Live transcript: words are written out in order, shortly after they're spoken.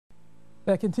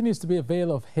There continues to be a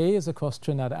veil of haze across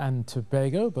Trinidad and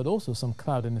Tobago, but also some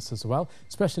cloudiness as well,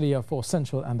 especially for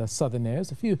central and the southern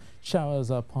areas. A few showers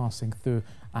are passing through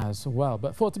as well.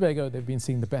 But for Tobago, they've been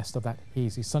seeing the best of that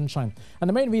hazy sunshine. And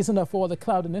the main reason for the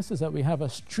cloudiness is that we have a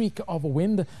streak of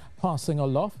wind passing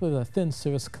aloft with thin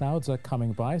cirrus clouds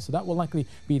coming by. So that will likely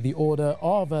be the order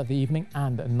of the evening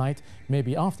and night.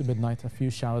 Maybe after midnight, a few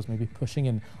showers may be pushing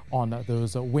in on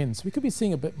those winds. We could be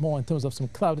seeing a bit more in terms of some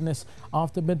cloudiness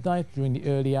after midnight during the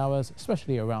early hours,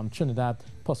 especially around Trinidad.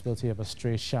 Possibility of a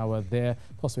stray shower there,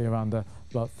 possibly around the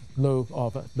low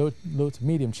to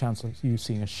medium chance of you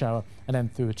seeing a shower, and then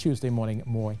through Tuesday morning,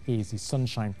 more hazy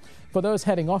sunshine. For those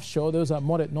heading offshore, those are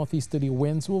moderate northeasterly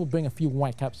winds will bring a few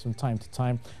whitecaps from time to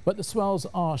time, but the swells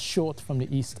are short from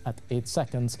the east at 8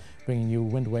 seconds, bringing you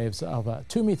wind waves of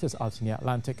 2 meters out in the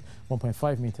Atlantic,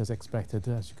 1.5 meters expected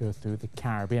as you go through the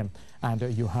Caribbean. And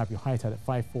you have your high tide at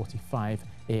 5:45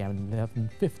 a.m. and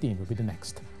 11:15 will be the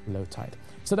next low tide.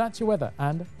 So that's your weather,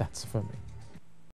 and that's for me.